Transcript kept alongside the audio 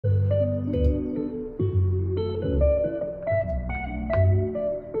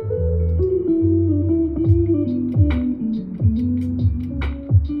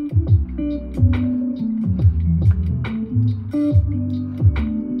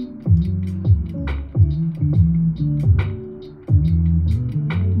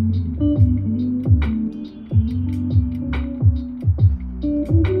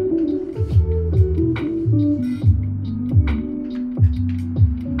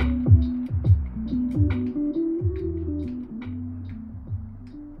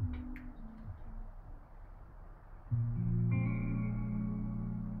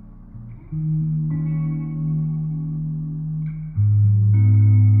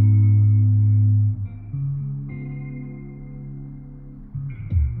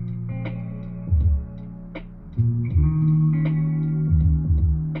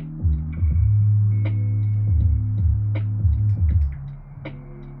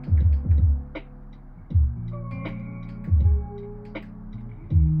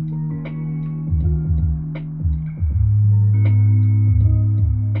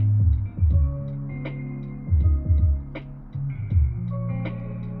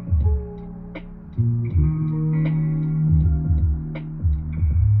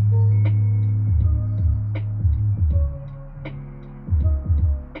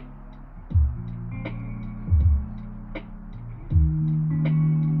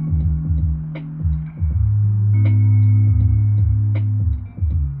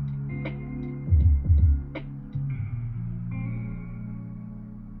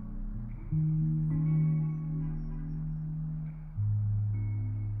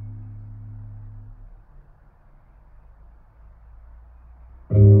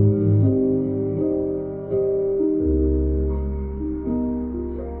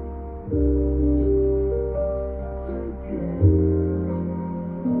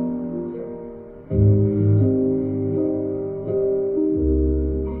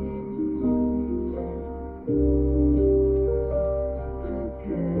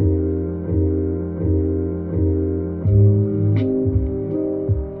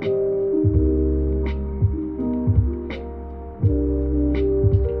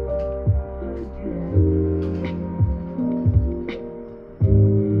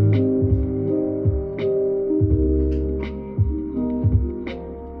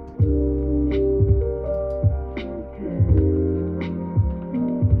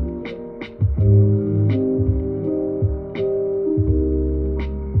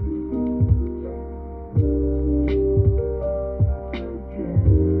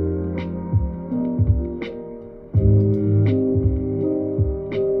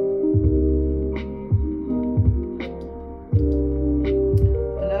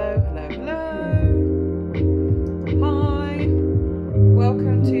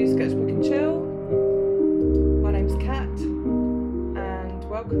to Sketchbook and Chill. My name's Kat and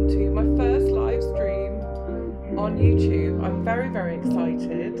welcome to my first live stream on YouTube. I'm very, very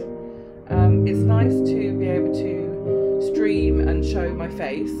excited. It's nice to be able to stream and show my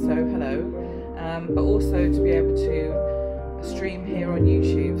face, so hello, but also to be able to stream here on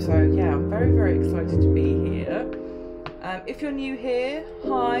YouTube. So yeah, I'm very, very excited to be here. If you're new here,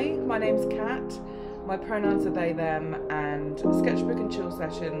 hi, my name's Kat. My pronouns are they, them, and Sketchbook and Chill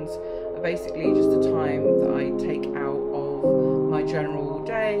sessions are basically just a time that I take out of my general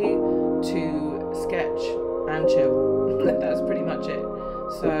day to sketch and chill. That's pretty much it.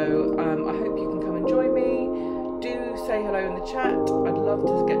 So I hope you can come and join me. Do say hello in the chat. I'd love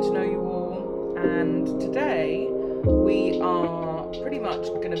to get to know you all. And today we are pretty much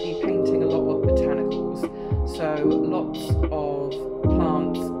going to be painting a lot of botanicals. So lots of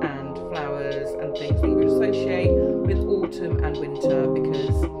plants and flowers and things that you would associate with autumn and winter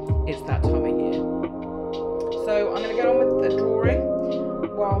because it's that time of year. So I'm going to get on with the drawing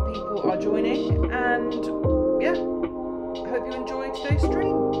while people are joining, and yeah, I hope you enjoy today's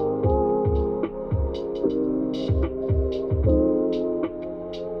stream.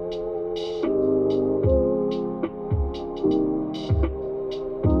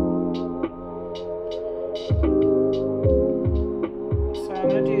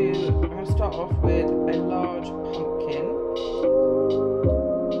 Off with a large pumpkin.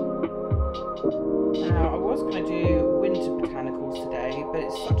 Now I was going to do winter botanicals today, but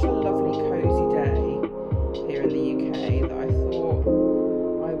it's such a lovely cozy day here in the UK that I thought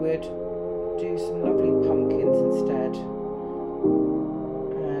I would do some lovely pumpkins instead,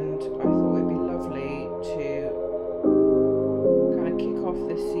 and I thought it'd be lovely to kind of kick off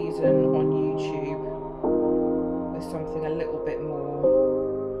this season on YouTube with something a little bit more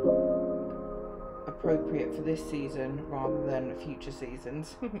appropriate for this season rather than future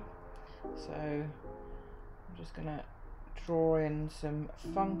seasons. So I'm just gonna draw in some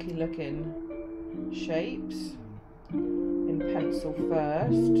funky looking shapes in pencil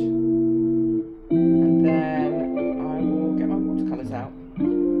first, and then I will get my watercolours out.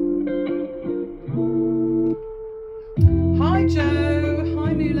 Hi Joe,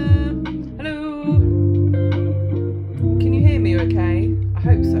 hi Mula, hello. Can you hear me okay? I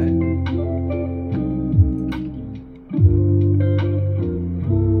hope so.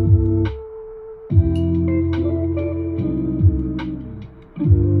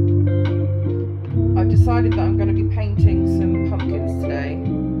 Decided that I'm going to be painting some pumpkins today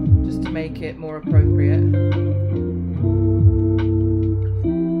just to make it more appropriate.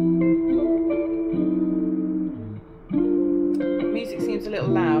 Music seems a little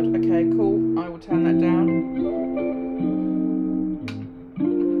loud. Okay, cool. I will turn that down.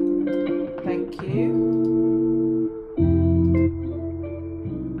 Thank you.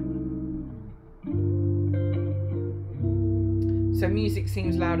 So music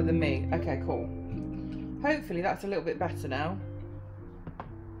seems louder than me. Okay, cool. Hopefully that's a little bit better now.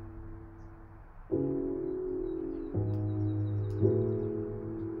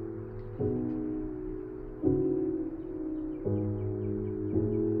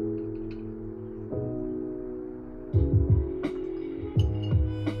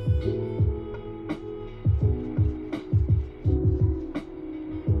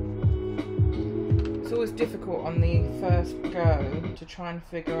 It's always difficult on the first go to try and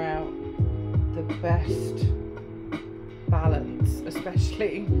figure out the best balance,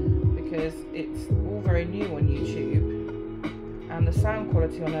 especially because it's all very new on YouTube and the sound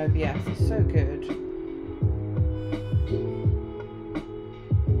quality on OBS is so good.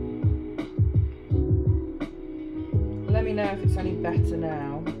 Let me know if it's any better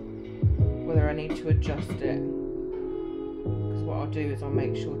now, whether I need to adjust it, because what I'll do is I'll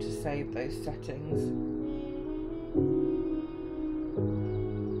make sure to save those settings.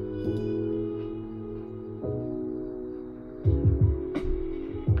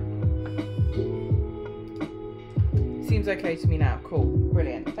 Seems okay to me now. Cool,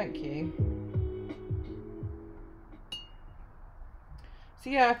 brilliant, thank you. So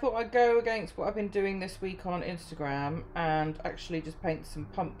yeah, I thought I'd go against what I've been doing this week on Instagram and actually just paint some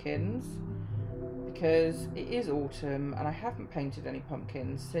pumpkins, because it is autumn and I haven't painted any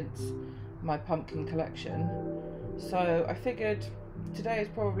pumpkins since my pumpkin collection. So I figured today is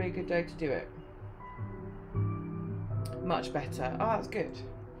probably a good day to do it. Much better. Oh, that's good.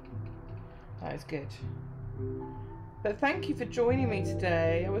 That is good. But thank you for joining me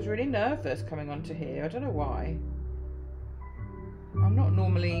today. I was really nervous coming onto here. I don't know why. I'm not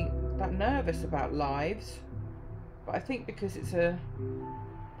normally that nervous about lives, but I think because it's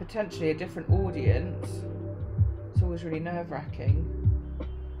potentially a different audience, it's always really nerve-wracking.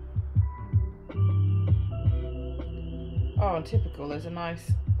 Oh, and typical, there's a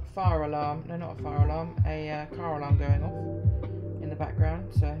nice fire alarm, no, not a fire alarm, a car alarm going off in the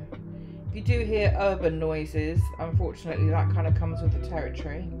background. So if you do hear urban noises, unfortunately that kind of comes with the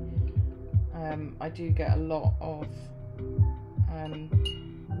territory. I do get a lot of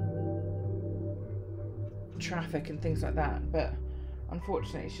traffic and things like that, but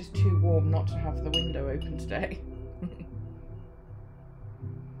unfortunately it's just too warm not to have the window open today.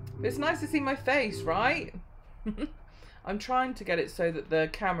 But it's nice to see my face, right? I'm trying to get it so that the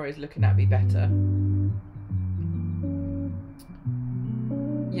camera is looking at me better.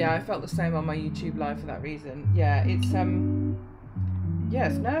 Yeah, I felt the same on my YouTube live for that reason. Yeah, it's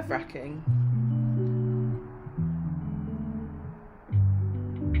nerve-wracking.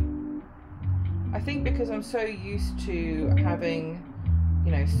 I think because I'm so used to having,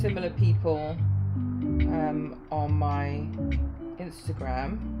 you know, similar people on my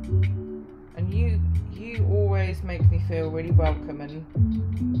Instagram, and you always make me feel really welcome and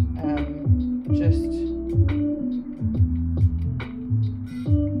it's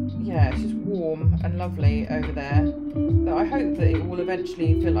just warm and lovely over there, that I hope that it will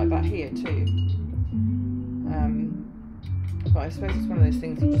eventually feel like that here too. But I suppose it's one of those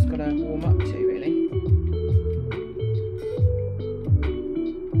things you just got to warm up to, really.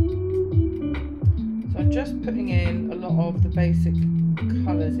 So I'm just putting in a lot of the basic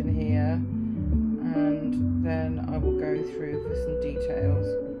colours in here, and then I will go through for some details.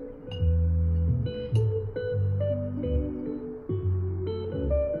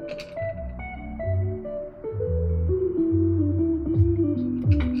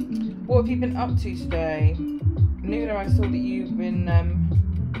 What have you been up to today? Nuna, I saw that you've been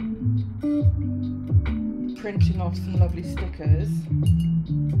printing off some lovely stickers.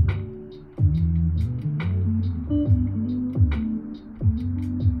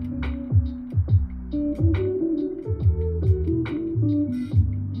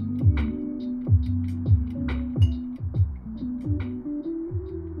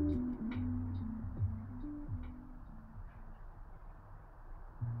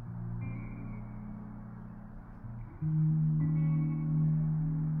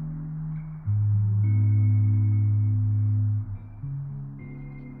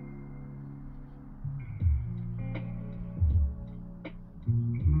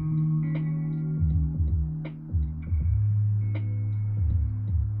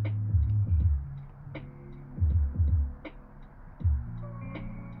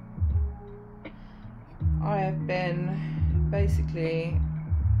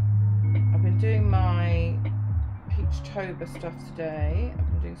 I've been doing my Peachtober stuff today.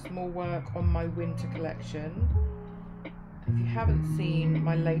 I've been doing some more work on my winter collection. If you haven't seen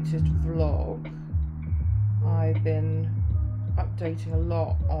my latest vlog, I've been updating a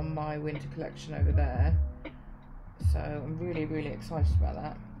lot on my winter collection over there. So I'm really, really excited about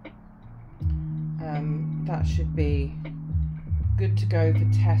that. That should be good to go for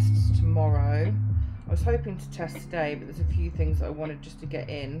tests tomorrow. I was hoping to test today, but there's a few things that I wanted just to get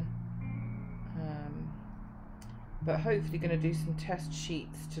in. But hopefully going to do some test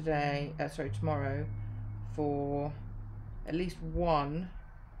sheets tomorrow, for at least one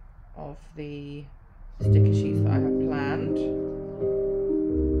of the sticker sheets that I have planned.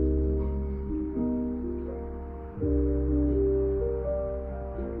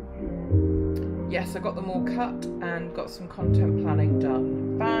 Yes, I got them all cut and got some content planning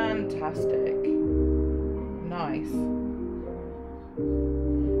done. Fantastic. Nice.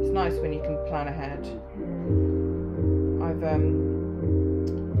 It's nice when you can plan ahead. I've got a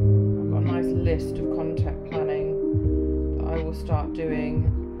nice list of content planning that I will start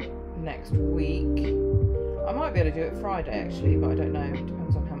doing next week. I might be able to do it Friday actually, but I don't know. It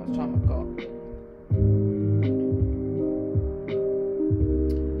depends on how much time I've got.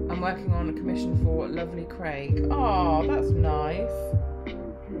 I'm working on a commission for Lovely Craig. Oh, that's nice.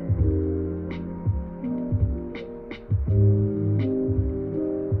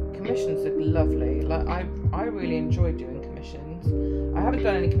 Commissions look lovely. Like I really enjoy doing commissions. I haven't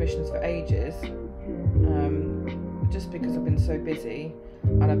done any commissions for ages, just because I've been so busy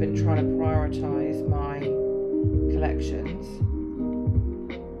and I've been trying to prioritise my collections.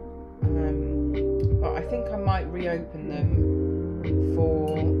 But I think I might reopen them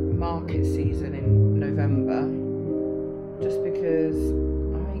for market season in November, just because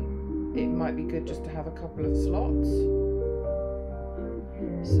I think it might be good just to have a couple of slots.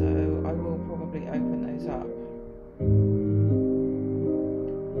 So I will probably open those up.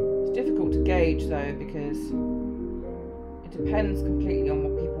 It's difficult to gauge though, because it depends completely on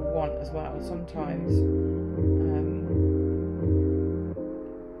what people want as well. Sometimes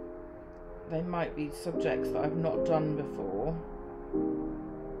they might be subjects that I've not done before,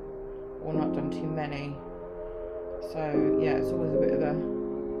 or not done too many. So yeah, it's always a bit of a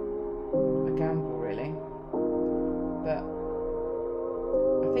gamble really. But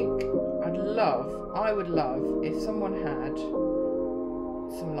I think I would love if someone had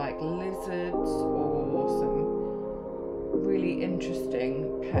some like lizards or some really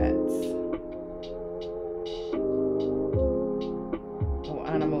interesting pets or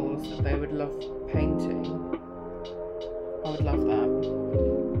animals that they would love painting. I would love that.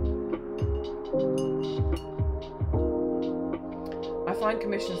 I find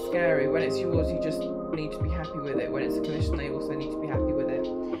commissions scary. When it's yours, you just need to be happy with it. When it's a commission, they also need to be happy with it.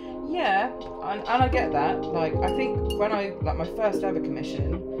 Yeah, and I get that. Like, I think when like my first ever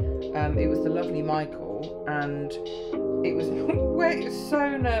commission, it was the lovely Michael, and it was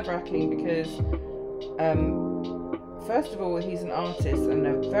so nerve-wracking because first of all, he's an artist and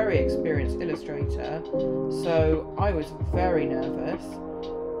a very experienced illustrator, so I was very nervous.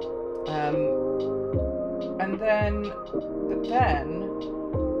 But then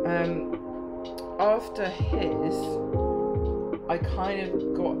after his, I kind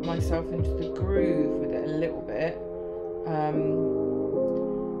of got myself into the groove with it a little bit,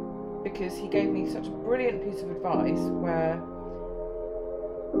 because he gave me such a brilliant piece of advice where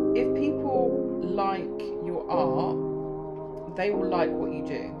if people like your art, they will like what you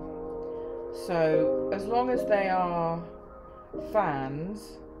do. So as long as they are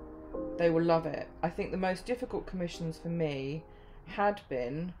fans, they will love it. I think the most difficult commissions for me had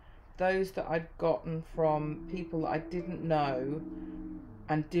been those that I'd gotten from people that I didn't know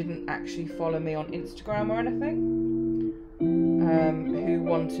and didn't actually follow me on Instagram or anything, who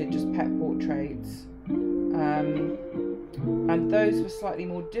wanted just pet portraits, and those were slightly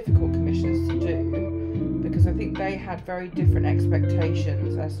more difficult commissions to do because I think they had very different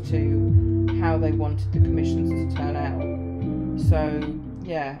expectations as to how they wanted the commissions to turn out. So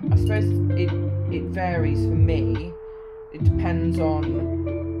yeah, I suppose it varies for me. It depends on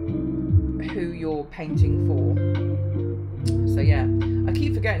who you're painting for. So yeah, I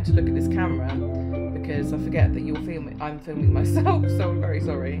keep forgetting to look at this camera because I forget that you're filming. I'm filming myself, so I'm very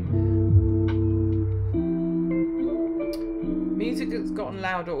sorry. Music has gotten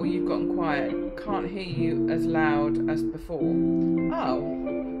louder or you've gotten quiet. Can't hear you as loud as before. Oh.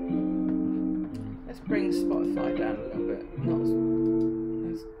 Let's bring Spotify down a little bit.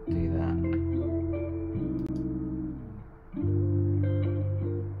 Let's do that.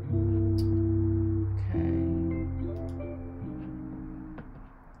 Okay.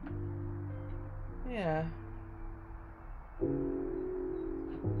 Yeah.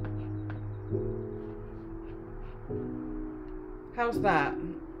 How's that?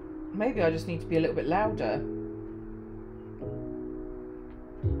 Maybe I just need to be a little bit louder.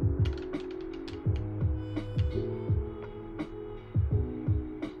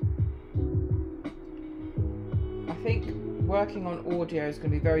 I think working on audio is going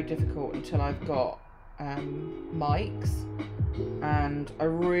to be very difficult until I've got mics, and I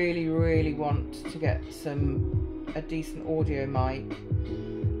really want to get a decent audio mic,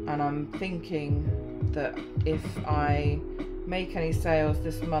 and I'm thinking that if I make any sales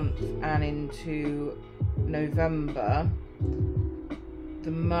this month and into November,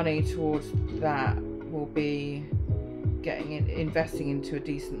 the money towards that will be investing into a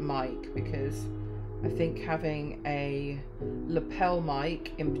decent mic, because I think having a lapel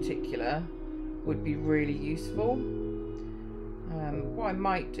mic in particular would be really useful. What I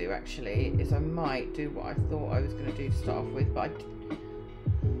might do actually is I might do what I thought I was going to do to start off with, but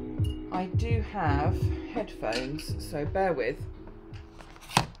I do have headphones, so bear with.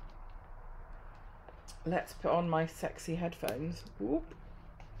 Let's put on my sexy headphones. Whoop.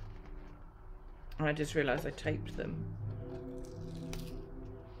 I just realised I taped them.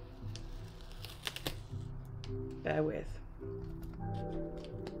 Bear with.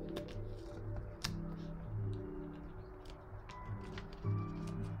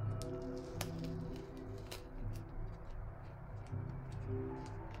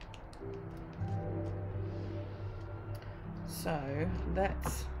 So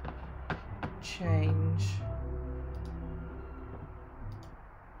let's change.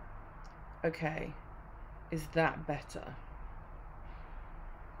 Okay, is that better?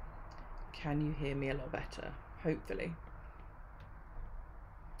 Can you hear me a lot better? Hopefully.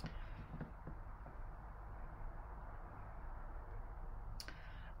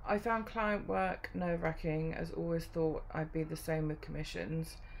 I found client work nerve-wracking, as always thought I'd be the same with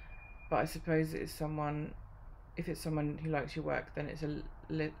commissions, but I suppose it is someone, if it's someone who likes your work, then it's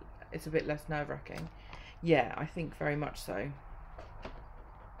a bit less nerve-wracking. Yeah, I think very much so.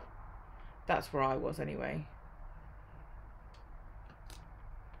 That's where I was anyway.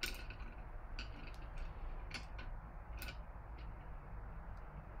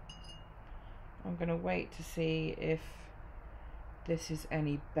 I'm going to wait to see if this is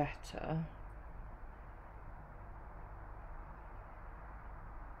any better.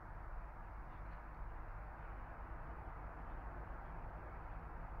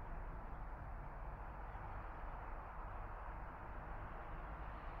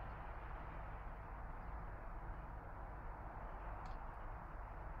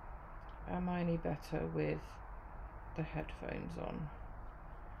 Am I any better with the headphones on?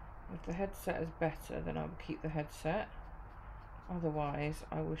 If the headset is better, then I will keep the headset. Otherwise,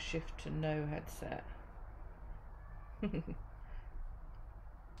 I will shift to no headset.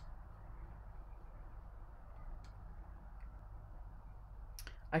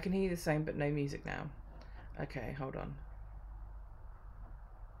 I can hear the same, but no music now. Okay, hold on.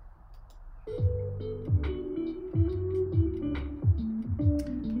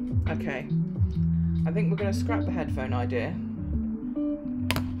 Okay, I think we're going to scrap the headphone idea.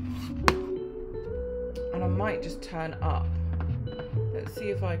 And I might just turn up. Let's see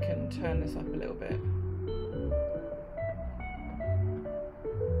if I can turn this up a little bit.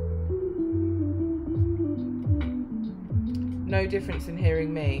 No difference in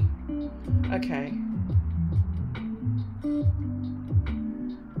hearing me. Okay.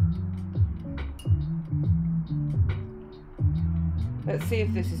 Let's see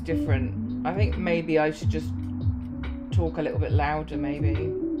if this is different. I think maybe I should just talk a little bit louder,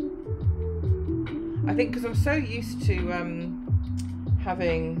 maybe. I think because I'm so used to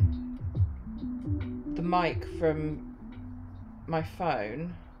having the mic from my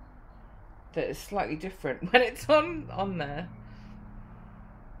phone that it's slightly different when it's on there.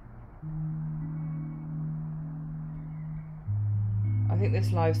 I think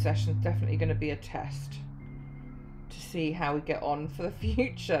this live session is definitely going to be a test to see how we get on for the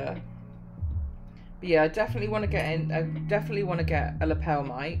future. But yeah, I definitely want to get in. I definitely want to get a lapel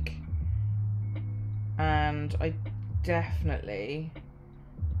mic, and I definitely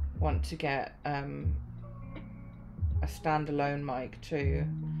want to get a standalone mic too.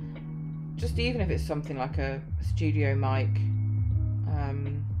 Just even if it's something like a studio mic,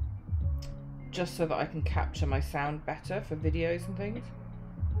 just so that I can capture my sound better for videos and things.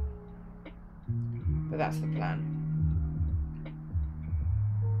 But that's the plan.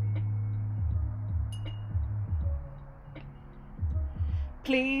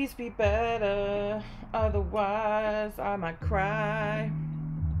 Please be better, otherwise I might cry.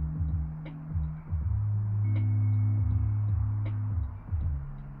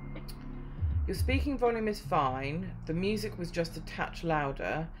 Your speaking volume is fine. The music was just a touch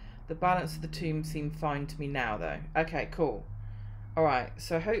louder. The balance of the two seemed fine to me now though. Okay, cool. Alright,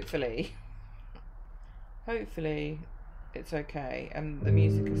 so hopefully it's okay and the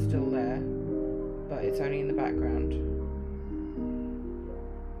music is still there, but it's only in the background.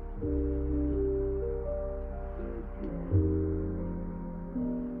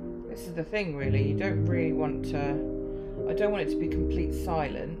 This is the thing really, you don't really want to, I don't want it to be complete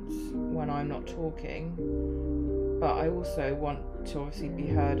silence when I'm not talking, but I also want to obviously be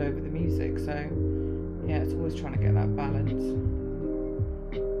heard over the music, so yeah, it's always trying to get that balance.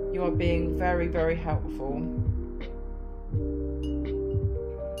 You are being very, very helpful.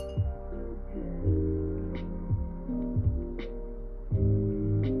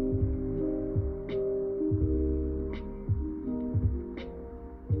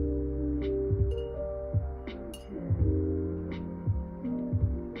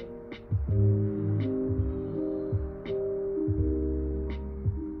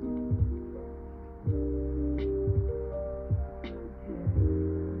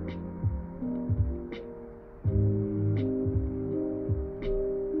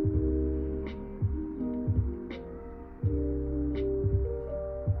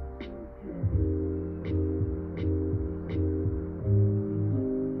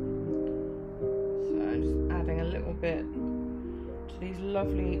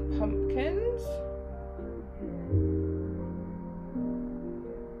 Lovely pumpkins.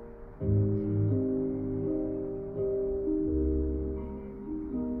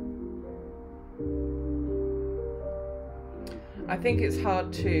 I think it's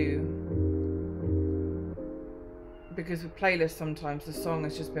hard to, because with playlists sometimes the song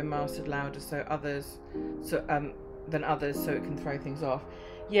has just been mastered louder than others, so it can throw things off.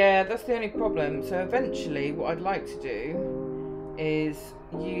 Yeah, that's the only problem. So eventually what I'd like to do is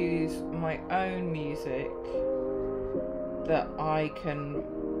use my own music that I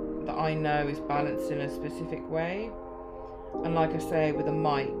know is balanced in a specific way, And like I say, with a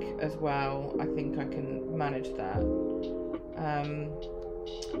mic as well, I think I can manage that.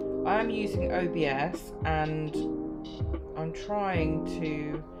 I am using OBS, and I'm trying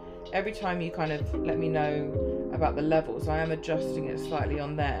to, every time you kind of let me know about the levels, I am adjusting it slightly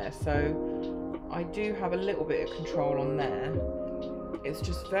on there, so I do have a little bit of control on there. It's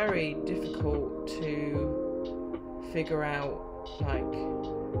just very difficult to figure out like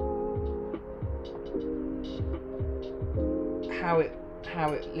how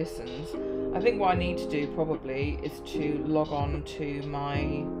it listens. I think what I need to do probably is to log on to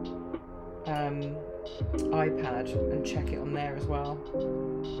my iPad and check it on there as well.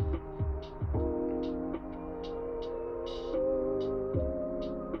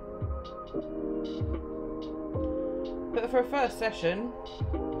 But for a first session,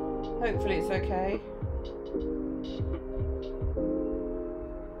 hopefully it's okay.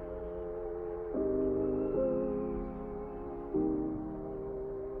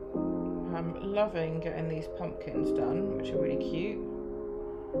 I'm loving getting these pumpkins done, which are really cute.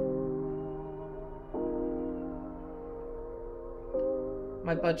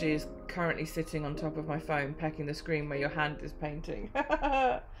 My budgie is currently sitting on top of my phone, pecking the screen where your hand is painting.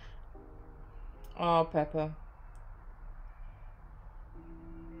 Oh, Pepper.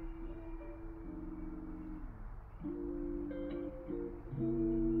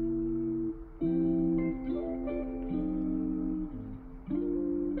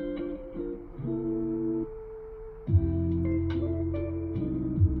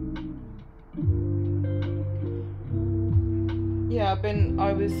 Yeah,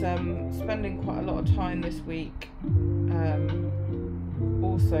 I was spending quite a lot of time this week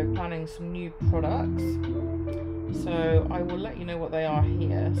also planning some new products, so I will let you know what they are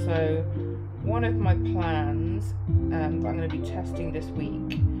here. So one of my plans that I'm going to be testing this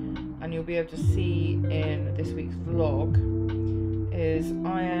week, and you'll be able to see in this week's vlog, is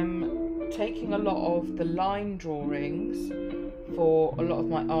I am taking a lot of the line drawings for a lot of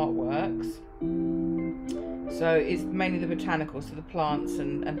my artworks. So it's mainly the botanicals, so the plants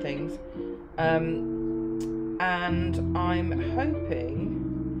and things. And I'm hoping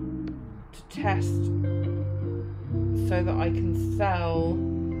to test so that I can sell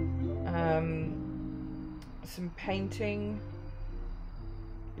some painting,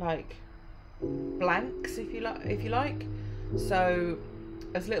 like blanks, if you like. So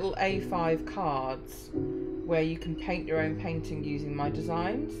as little A5 cards where you can paint your own painting using my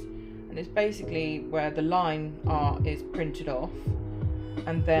designs. And it's basically where the line art is printed off,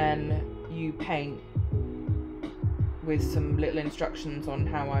 and then you paint with some little instructions on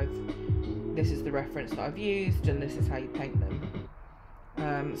how this is the reference that I've used, and this is how you paint them.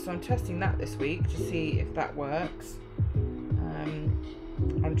 So I'm testing that this week to see if that works.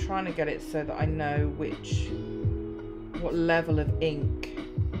 I'm trying to get it so that I know what level of ink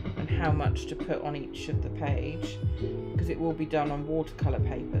and how much to put on each of the page, because it will be done on watercolour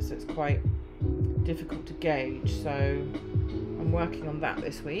paper, so it's quite difficult to gauge. So I'm working on that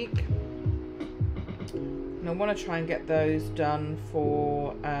this week, and I want to try and get those done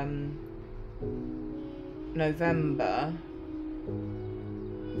for November,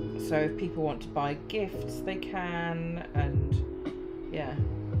 so if people want to buy gifts they can. And yeah,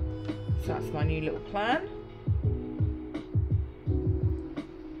 so that's my new little plan.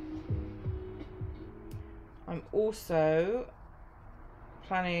 I'm also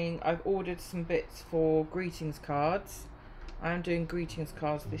planning, I've ordered some bits for greetings cards. I am doing greetings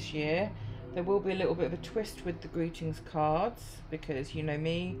cards this year. There will be a little bit of a twist with the greetings cards, because you know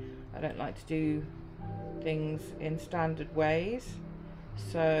me, I don't like to do things in standard ways.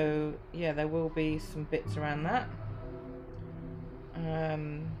 So yeah, there will be some bits around that.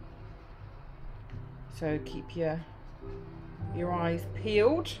 So keep your eyes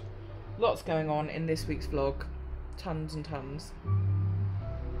peeled. Lots going on in this week's vlog, tons and tons.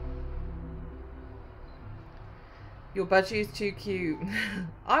 Your budgie is too cute.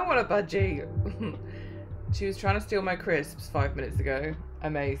 I want a budgie. She was trying to steal my crisps 5 minutes ago.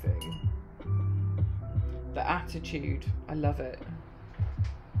 Amazing. The attitude, I love it.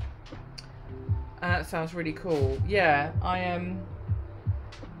 That sounds really cool. Yeah,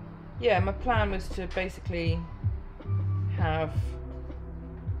 yeah, my plan was to basically have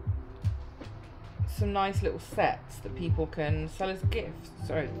some nice little sets that people can sell as gifts,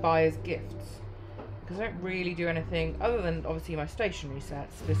 buy as gifts, because I don't really do anything other than obviously my stationery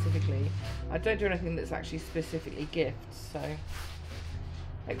sets specifically. I don't do anything that's actually specifically gifts. So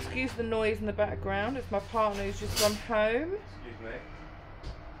excuse the noise in the background, it's my partner who's just gone home. Excuse me.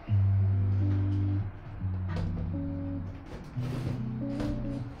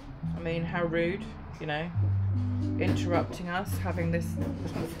 I mean, how rude, you know. interrupting us, having this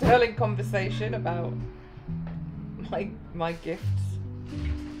sterling conversation about my gifts.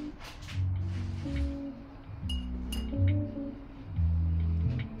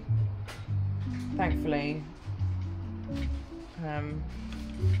 Thankfully, I'm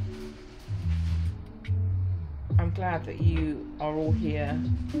glad that you are all here,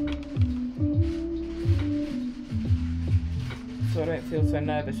 so I don't feel so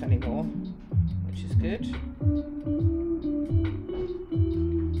nervous anymore, which is good.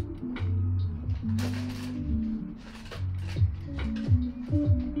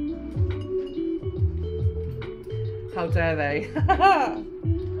 How dare they?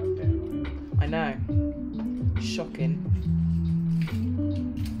 I know. Shocking.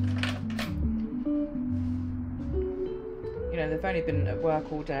 You know, they've only been at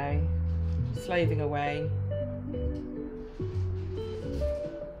work all day, slaving away.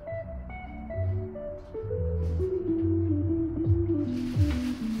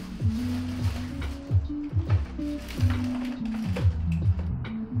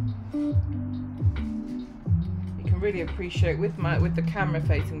 Really appreciate with the camera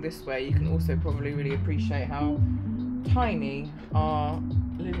facing this way, you can also probably really appreciate how tiny our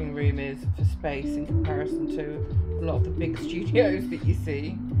living room is for space in comparison to a lot of the big studios that you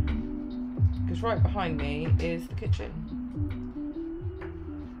see, because right behind me is the kitchen.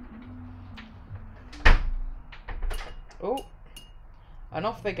 Oh, and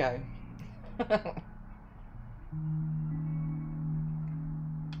off they go.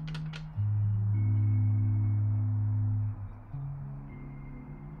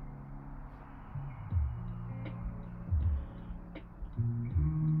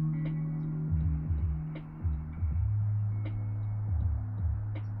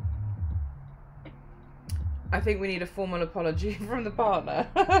 I think we need a formal apology from the partner.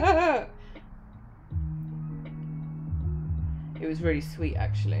 It was really sweet,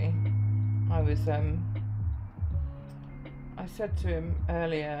 actually. I said to him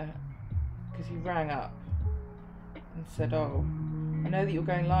earlier, because he rang up and said, "Oh, I know that you're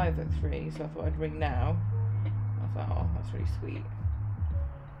going live at 3, so I thought I'd ring now." I was like, "Oh, that's really sweet."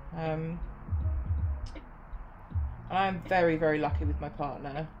 And I'm very, very lucky with my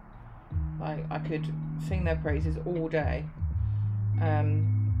partner. Like, I could sing their praises all day.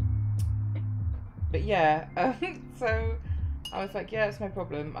 But yeah, so I was like, "Yeah, it's no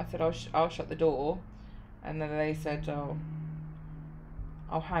problem." I said, I'll shut the door. And then they said, "Oh,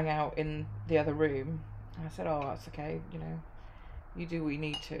 I'll hang out in the other room." And I said, "Oh, that's okay, you know, you do what you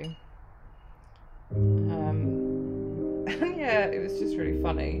need to." And yeah, it was just really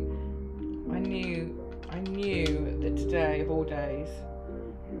funny. I knew that today, of all days,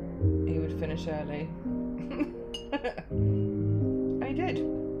 he would finish early. And he did.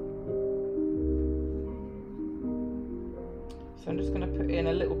 So I'm just going to put in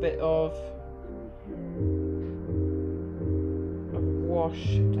a little bit of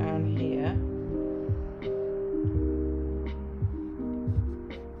wash down here.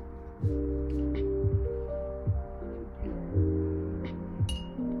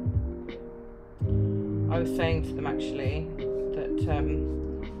 I was saying to them actually that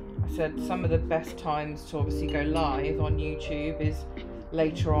I said some of the best times to obviously go live on YouTube is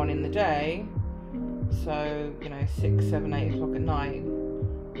later on in the day, so you know, 6, 7, 8 o'clock at night.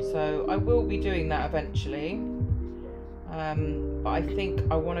 So I will be doing that eventually, but I think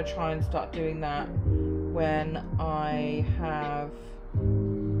I want to try and start doing that when I have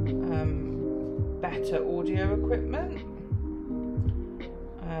better audio equipment.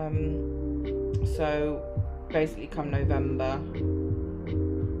 So basically come November.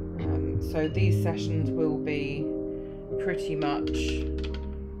 So these sessions will be pretty much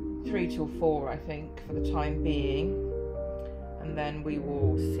 3 till 4, I think, for the time being, and then we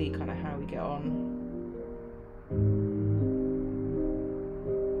will see kind of how we get on.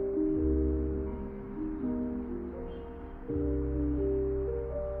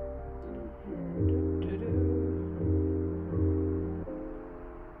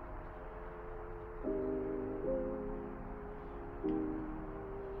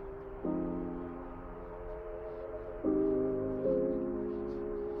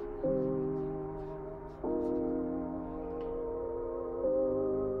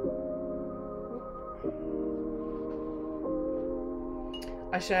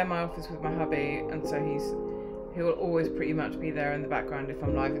 I share my office with my hubby, and so he will always pretty much be there in the background if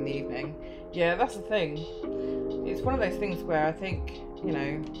I'm live in the evening. Yeah, that's the thing. It's one of those things where I think, you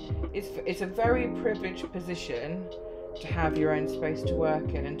know, it's a very privileged position to have your own space to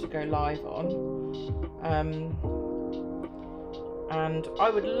work in and to go live on. And I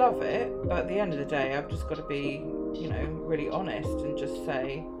would love it, but at the end of the day, I've just got to be you know, really honest and just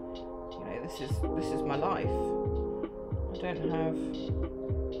say, you know, this is my life. I don't have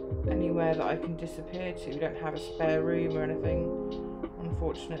anywhere that I can disappear to. We don't have a spare room or anything,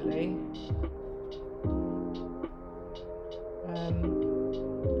 unfortunately.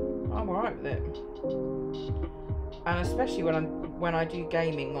 I'm alright with it. And especially when I do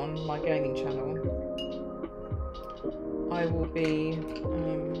gaming on my gaming channel, I will be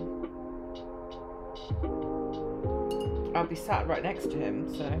I'll be sat right next to him,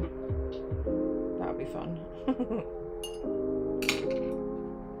 so that'll be fun.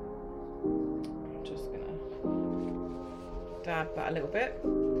 I'm just gonna dab that a little bit.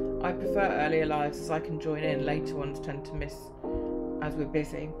 I prefer earlier lives as I can join in. Later ones tend to miss as we're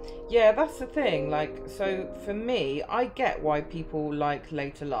busy. Yeah, that's the thing. Like, so for me, I get why people like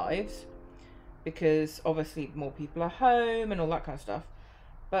later lives, because obviously more people are home and all that kind of stuff.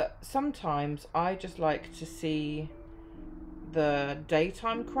 But sometimes I just like to see the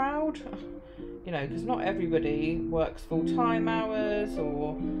daytime crowd, you know, because not everybody works full-time hours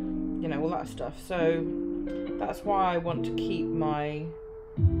or, you know, all that stuff. So that's why I want to keep my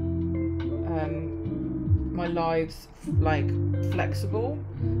my lives like flexible,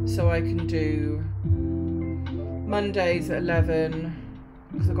 so I can do Mondays at 11,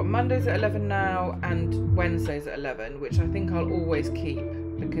 because I've got Mondays at 11 now and Wednesdays at 11, which I think I'll always keep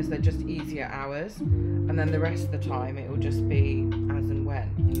because they're just easier hours, and then the rest of the time it will just be as and when.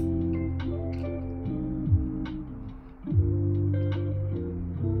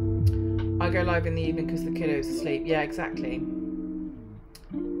 I go live in the evening because the kiddo's asleep. Yeah, exactly.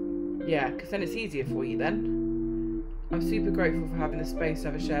 Yeah, because then it's easier for you then. I'm super grateful for having the space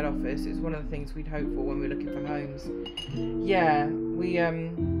to have a shared office. It's one of the things we'd hope for when we're looking for homes. Yeah,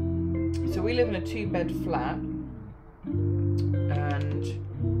 so we live in a 2-bed flat, and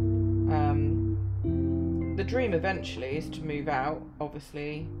the dream eventually is to move out,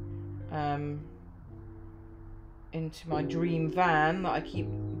 obviously, into my dream van that I keep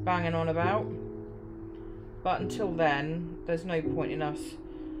banging on about. But until then, there's no point in us,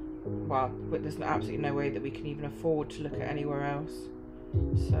 well, there's absolutely no way that we can even afford to look at anywhere else.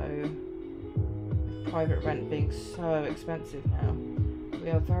 So, with private rent being so expensive now,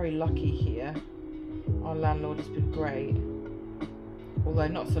 we are very lucky here. Our landlord has been great. Although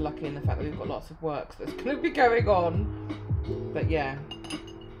not so lucky in the fact that we've got lots of work that's going to be going on. But yeah.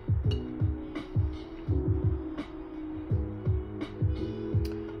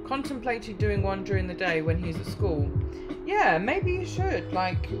 Contemplated doing one during the day when he's at school. Yeah, maybe you should.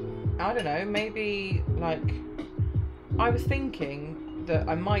 Like, I don't know, maybe, like, I was thinking that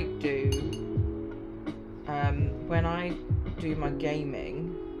I might do, when I do my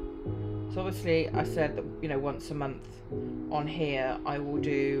gaming, so obviously I said that, you know, once a month on here I will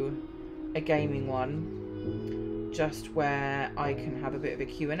do a gaming one, just where I can have a bit of a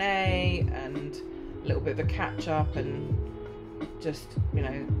Q&A and a little bit of a catch up and just, you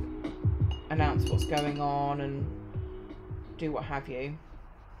know, announce what's going on and do what have you.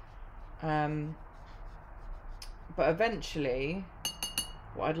 But eventually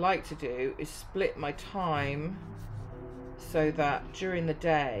what I'd like to do is split my time so that during the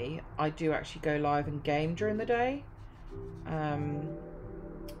day I do actually go live and game during the day,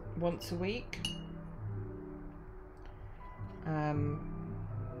 once a week, in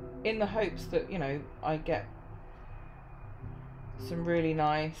the hopes that, you know, I get some really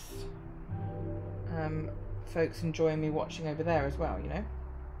nice folks enjoying me watching over there as well, you know.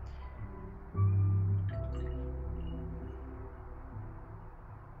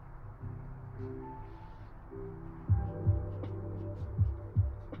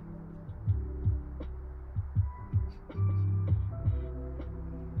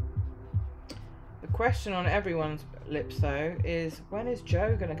 The question on everyone's lips though is, when is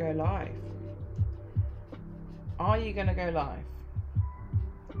Joe gonna go live? Are you gonna go live?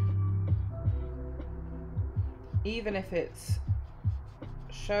 Even if it's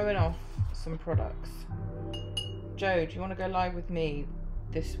showing off some products. Joe, do you want to go live with me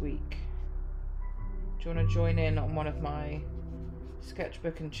this week? Do you want to join in on one of my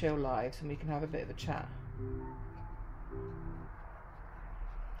Sketchbook and Chill lives and we can have a bit of a chat?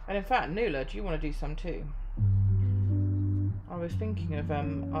 And in fact, Nuala, do you want to do some too? I was thinking of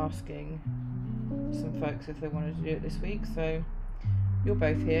asking some folks if they wanted to do it this week, so you're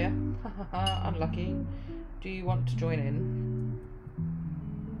both here. Unlucky. Do you want to join in?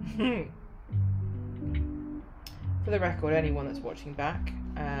 For the record, anyone that's watching back,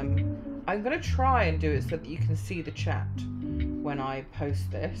 I'm going to try and do it so that you can see the chat when I post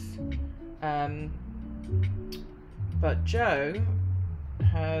this. But Joe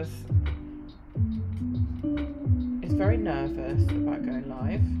has is very nervous about going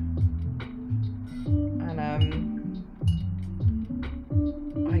live, and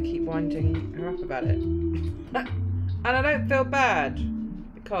I keep winding her up about it. And I don't feel bad,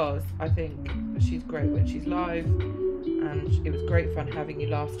 because I think she's great when she's live, and it was great fun having you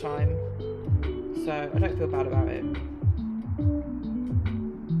last time, so I don't feel bad about it.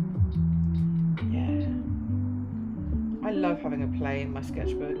 Yeah, I love having a play in my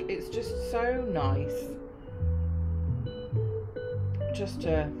sketchbook. It's just so nice just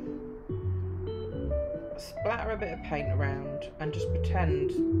to splatter a bit of paint around and just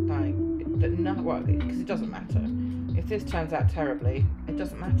pretend like that. Well, because it doesn't matter if this turns out terribly, it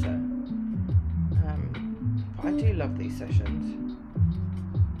doesn't matter. But I do love these sessions.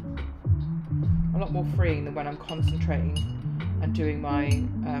 A lot more freeing than when I'm concentrating and doing my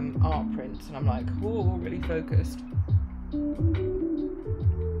art prints and I'm like, oh, really focused.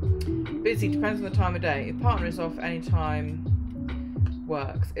 Busy depends on the time of day. If partner is off, any time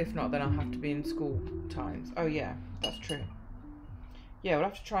works. If not, then I'll have to be in school times. Oh yeah, that's true. Yeah, we'll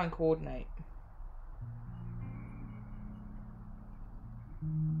have to try and coordinate.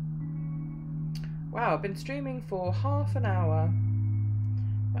 Wow, I've been streaming for half an hour.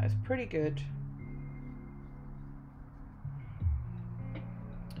 That is pretty good.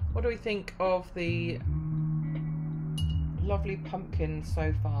 What do we think of the lovely pumpkins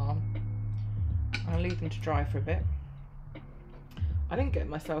so far? I'll leave them to dry for a bit. I didn't get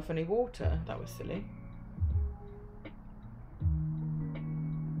myself any water. That was silly.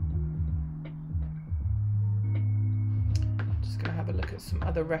 Just going to have a look at some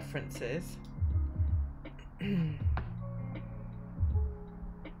other references. Oh,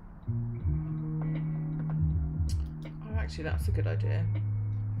 actually, that's a good idea.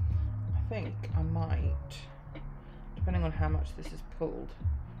 I think I might, depending on how much this is pulled.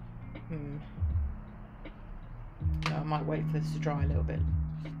 No, I might wait for this to dry a little bit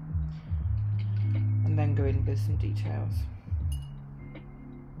and then go in with some details.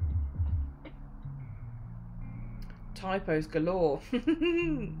 Typos galore.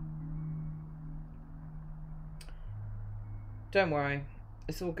 Don't worry,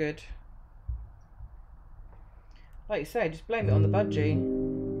 it's all good. Like you say, just blame it on the budgie.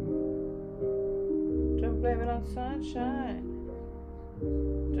 Don't blame it on sunshine.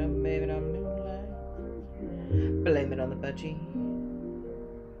 Don't blame it on moonlight. Blame it on the budgie.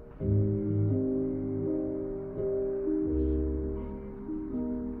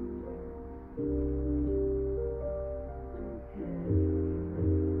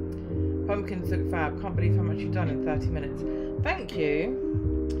 Pumpkins look fab. Can't believe how much you've done in 30 minutes. Thank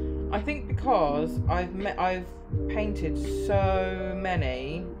you. I think because I've painted so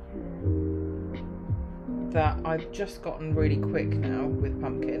many that I've just gotten really quick now with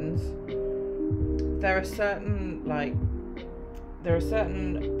pumpkins. There are certain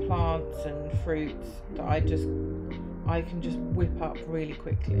plants and fruits that I can just whip up really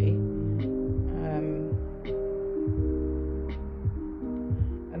quickly.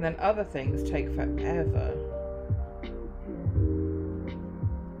 And then other things take forever.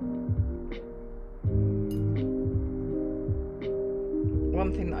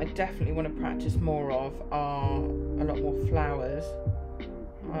 One thing that I definitely want to practice more of are a lot more flowers.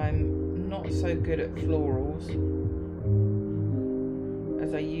 I'm not so good at florals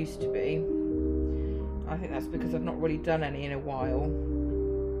as I used to be. I think that's because I've not really done any in a while.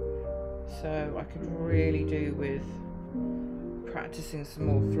 So I could really do with practicing some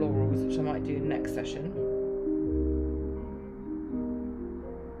more florals, which I might do next session.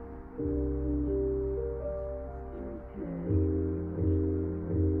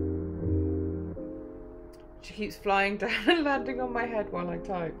 She keeps flying down and landing on my head while I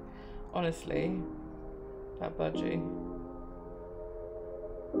type. Honestly, that budgie.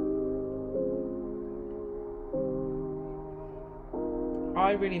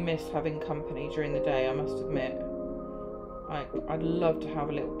 I really miss having company during the day, I must admit. I'd love to have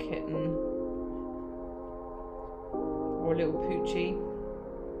a little kitten or a little poochie,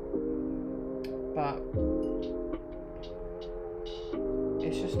 but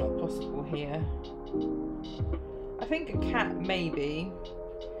it's just not possible here. I think a cat maybe,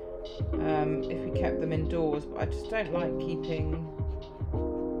 if we kept them indoors, but I just don't like keeping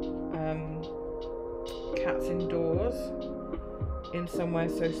cats indoors in somewhere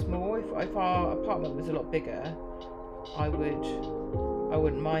so small. If our apartment was a lot bigger, I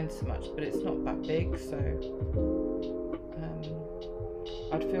wouldn't mind so much, but it's not that big, so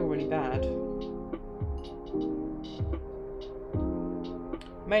I'd feel really bad.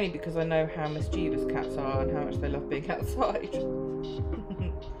 Mainly because I know how mischievous cats are and how much they love being outside.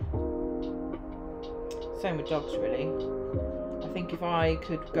 Same with dogs, really. I think if I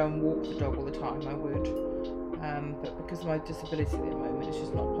could go and walk the dog all the time, I would. But because of my disability at the moment, it's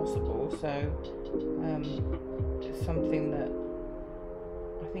just not possible. So it's something that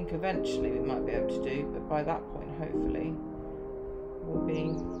I think eventually we might be able to do. But by that point, hopefully, we'll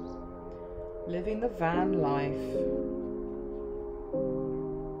be living the van life.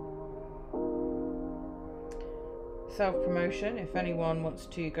 Self-promotion, if anyone wants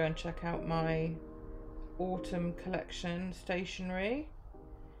to go and check out my autumn collection stationery,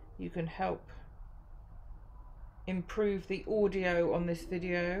 you can help improve the audio on this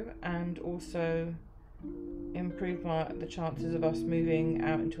video and also improve the chances of us moving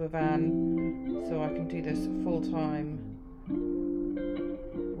out into a van so I can do this full time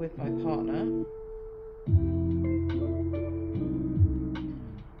with my partner.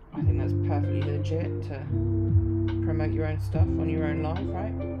 I think that's perfectly legit to promote your own stuff on your own live,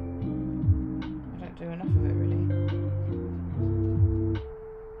 right? I don't do enough of it, really.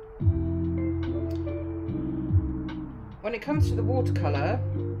 When it comes to the watercolour,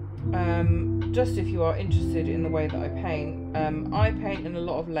 just if you are interested in the way that I paint in a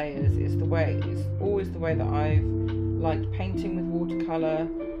lot of layers. It's always the way that I've liked painting with watercolour.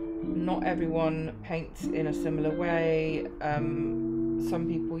 Not everyone paints in a similar way. Some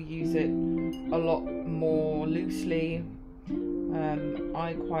people use it a lot more loosely.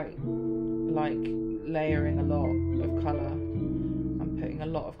 I quite like layering a lot of colour and putting a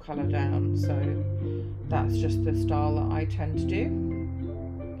lot of colour down, so that's just the style that I tend to do.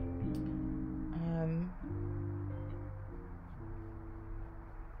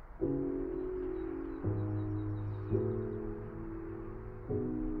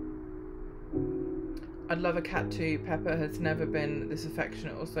 I'd love a cat too. Pepper has never been this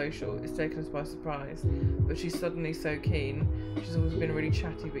affectionate or social. It's taken us by surprise, but she's suddenly so keen. She's always been really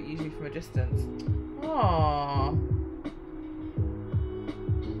chatty, but usually from a distance. Aww.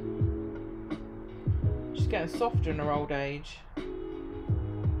 She's getting softer in her old age.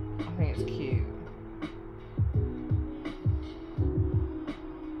 I think it's cute.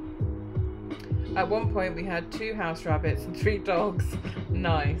 At one point we had 2 house rabbits and 3 dogs.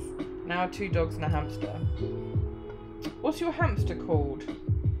 Nice. Now 2 dogs and a hamster. What's your hamster called?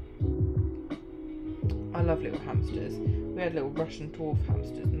 I love little hamsters. We had little Russian dwarf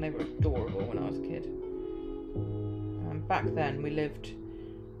hamsters and they were adorable when I was a kid. Back then we lived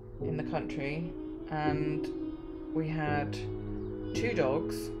in the country and we had 2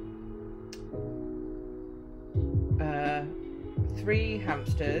 dogs, 3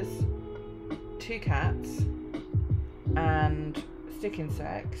 hamsters, 2 cats and stick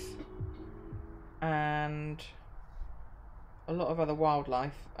insects and a lot of other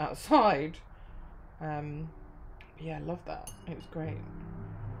wildlife outside. Yeah, I love that. It was great.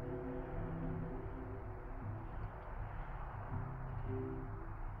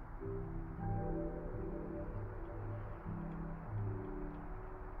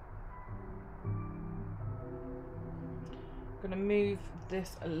 I'm going to move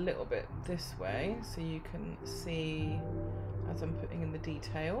this a little bit this way so you can see as I'm putting in the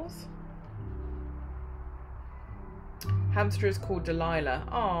details. Hamster is called Delilah.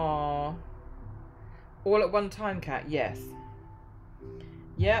 Aww. All at one time, Cat? Yes.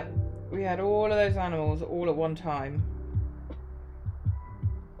 Yep, we had all of those animals all at one time.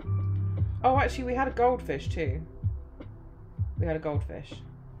 Oh, actually, we had a goldfish too. We had a goldfish.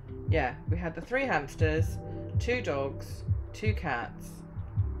 Yeah, we had the 3 hamsters, 2 dogs, 2 cats,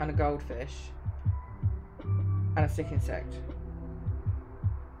 and a goldfish, and a stick insect.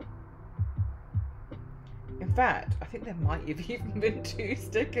 In fact, I think there might have even been 2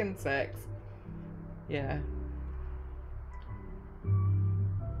 stick insects. Yeah.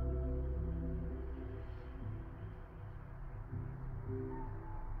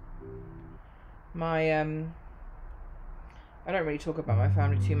 My, I don't really talk about my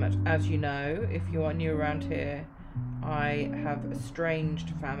family too much. As you know, if you are new around here, I have a estranged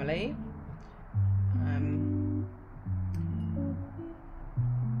family.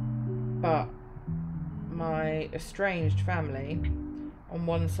 But my estranged family, on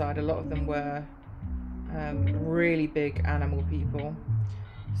one side, a lot of them were really big animal people.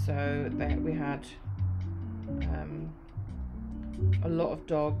 So we had a lot of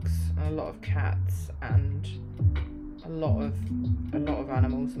dogs and a lot of cats and a lot of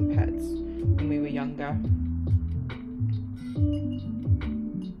animals and pets when we were younger.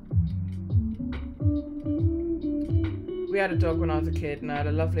 We had a dog when I was a kid, and I had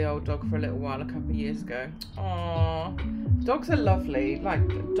a lovely old dog for a little while a couple of years ago. Aww, dogs are lovely. Like,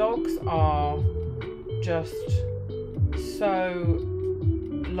 dogs are just so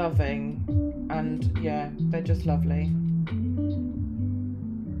loving and yeah, they're just lovely.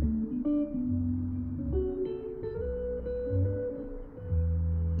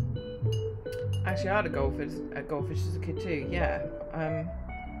 Actually, I had a goldfish as a kid too. Yeah,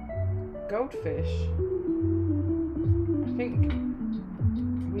 goldfish. I think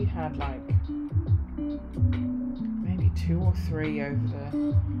we had like maybe 2 or 3 over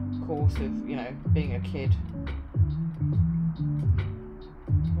the course of, you know, being a kid.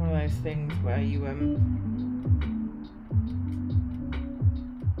 One of those things where you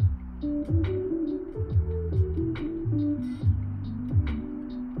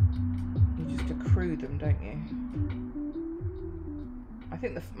just accrue them, don't you? I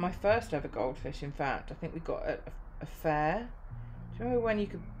think my first ever goldfish, in fact, I think we got at a fair. Do you remember when you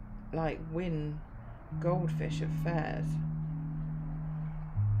could like win goldfish at fairs?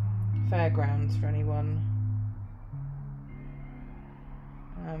 Fairgrounds for anyone.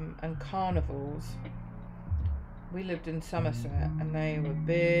 And carnivals. We lived in Somerset and they were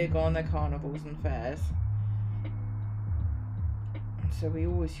big on their carnivals and fairs. And so we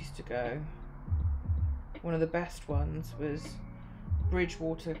always used to go. One of the best ones was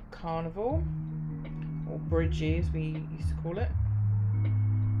Bridgewater Carnival, or Bridgie as we used to call it.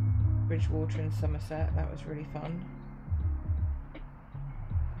 Bridgewater in Somerset, that was really fun.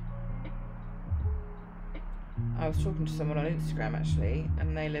 I was talking to someone on Instagram actually,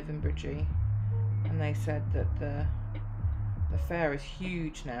 and they live in Bridgie, and they said that the fair is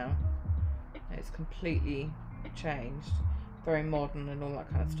huge now. It's completely changed, very modern and all that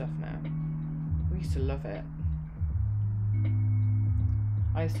kind of stuff now. We used to love it.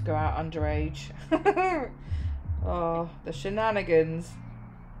 I used to go out underage. Oh, the shenanigans.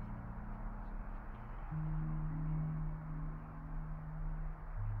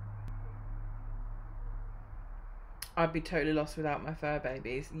 I'd be totally lost without my fur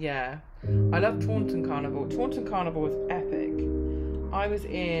babies. Yeah. I love Taunton Carnival. Taunton Carnival was epic. I was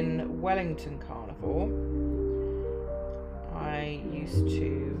in Wellington Carnival. I used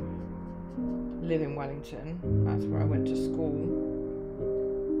to live in Wellington. That's where I went to school.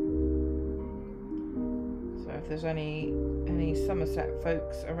 So if there's any Somerset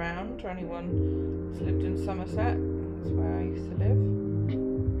folks around, or anyone who's lived in Somerset, that's where I used to live.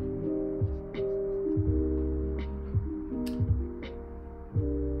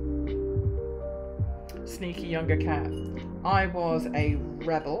 Sneaky younger cat. I was a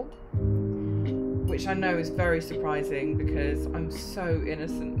rebel, which I know is very surprising because I'm so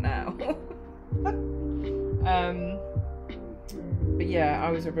innocent now. But yeah,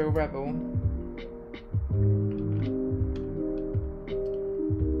 I was a real rebel.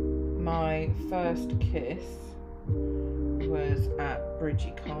 My first kiss was at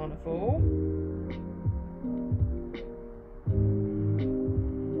Bridgie Carnival.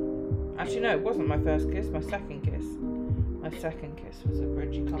 Actually, no, it wasn't my first kiss, my second kiss. My second kiss was at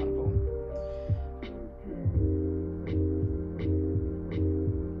Bridgie Carnival.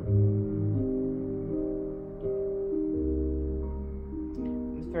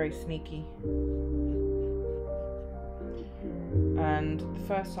 It was very sneaky. And the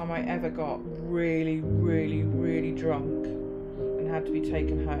first time I ever got really, really, really drunk and had to be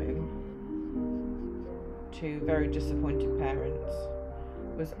taken home to very disappointed parents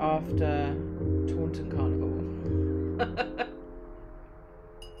was after Taunton Carnival.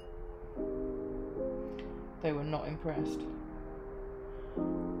 They were not impressed.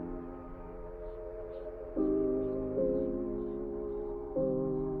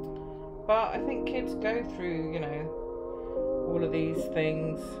 But I think kids go through, you know, all of these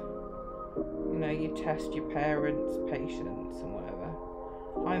things. You know, you test your parents' patience and whatever.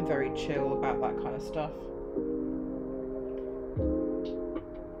 I'm very chill about that kind of stuff.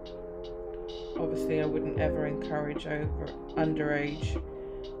 Obviously, I wouldn't ever encourage underage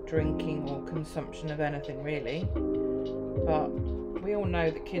drinking or consumption of anything, really. But we all know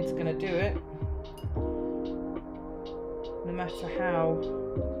that kids are going to do it. No matter how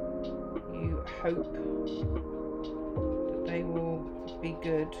you hope that they will be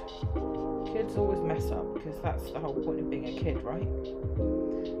good, kids always mess up, because that's the whole point of being a kid, right?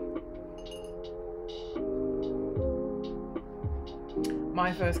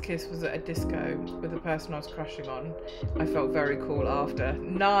 My first kiss was at a disco with a person I was crushing on. I felt very cool after.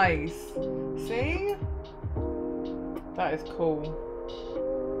 Nice! See? That is cool.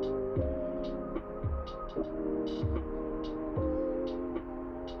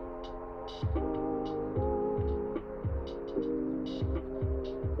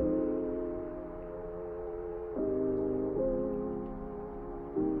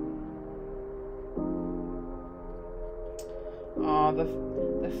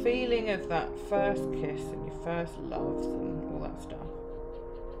 The feeling of that first kiss and your first loves and all that stuff.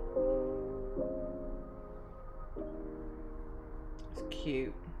 It's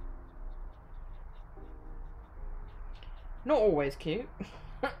cute. Not always cute,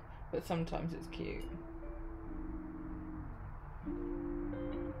 but sometimes it's cute.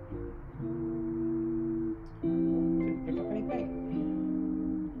 Didn't pick up any paint.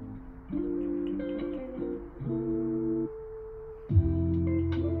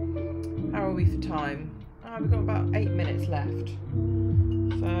 How are we for time? We've got about 8 minutes left.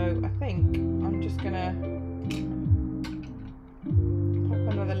 So I think I'm just gonna pop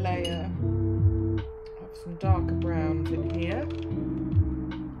another layer of some darker browns in here.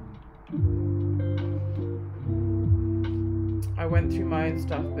 I went through my own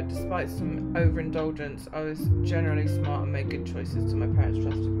stuff, but despite some overindulgence, I was generally smart and made good choices, so my parents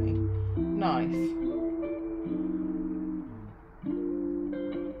trusted me. Nice.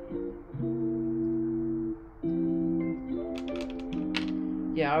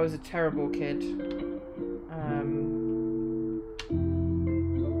 Yeah, I was a terrible kid.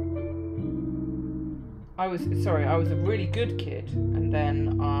 I was a really good kid, and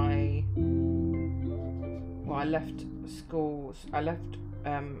then I left schools. I left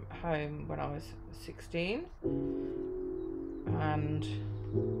home when I was 16, and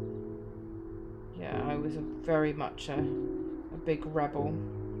yeah, I was very much a big rebel.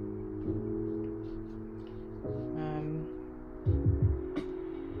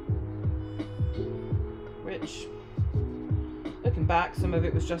 Which, looking back, some of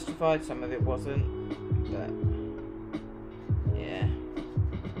it was justified, some of it wasn't, but yeah,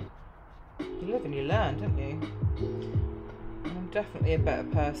 you live and you learn, don't you? And I'm definitely a better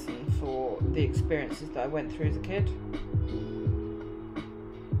person for the experiences that I went through as a kid.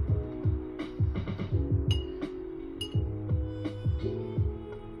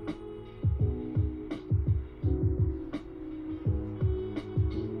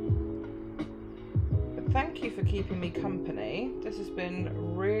 Thank you for keeping me company. This has been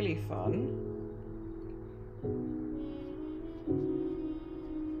really fun.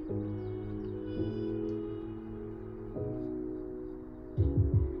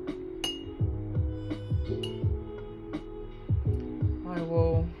 I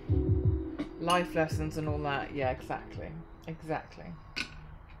will... Life lessons and all that. Yeah, exactly. Exactly.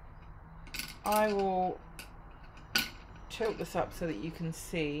 I will tilt this up so that you can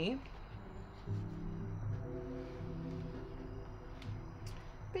see.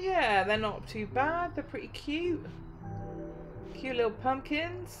 But yeah, they're not too bad. They're pretty cute. Cute little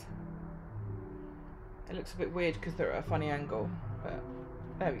pumpkins. It looks a bit weird because they're at a funny angle, but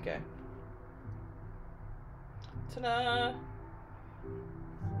there we go. Ta-da!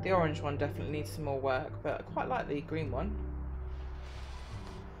 The orange one definitely needs some more work, but I quite like the green one.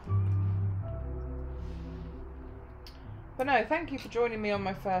 But no, thank you for joining me on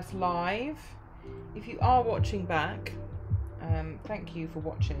my first live. If you are watching back, thank you for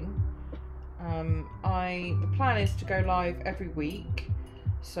watching. The plan is to go live every week,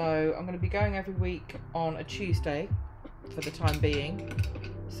 so I'm going to be going every week on a Tuesday for the time being,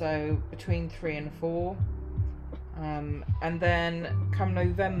 so between 3 and 4, and then come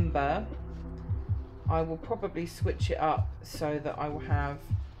November I will probably switch it up so that I will have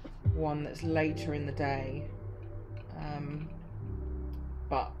one that's later in the day,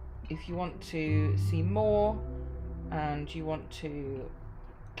 but if you want to see more and you want to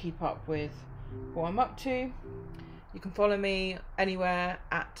keep up with what I'm up to, you can follow me anywhere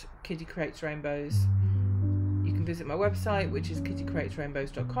at Kitty Creates Rainbows. You can visit my website, which is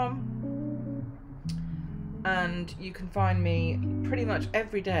kittycreatesrainbows.com, and you can find me pretty much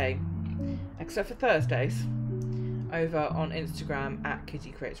every day except for Thursdays over on Instagram at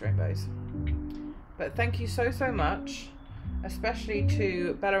Kitty Creates Rainbows. But thank you so much, especially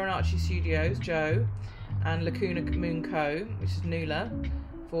to Bella and Archie Studios, Joe, and Lacuna Moon Co, which is Nula,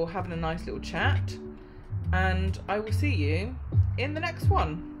 for having a nice little chat, and I will see you in the next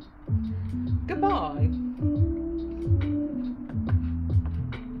one. Goodbye.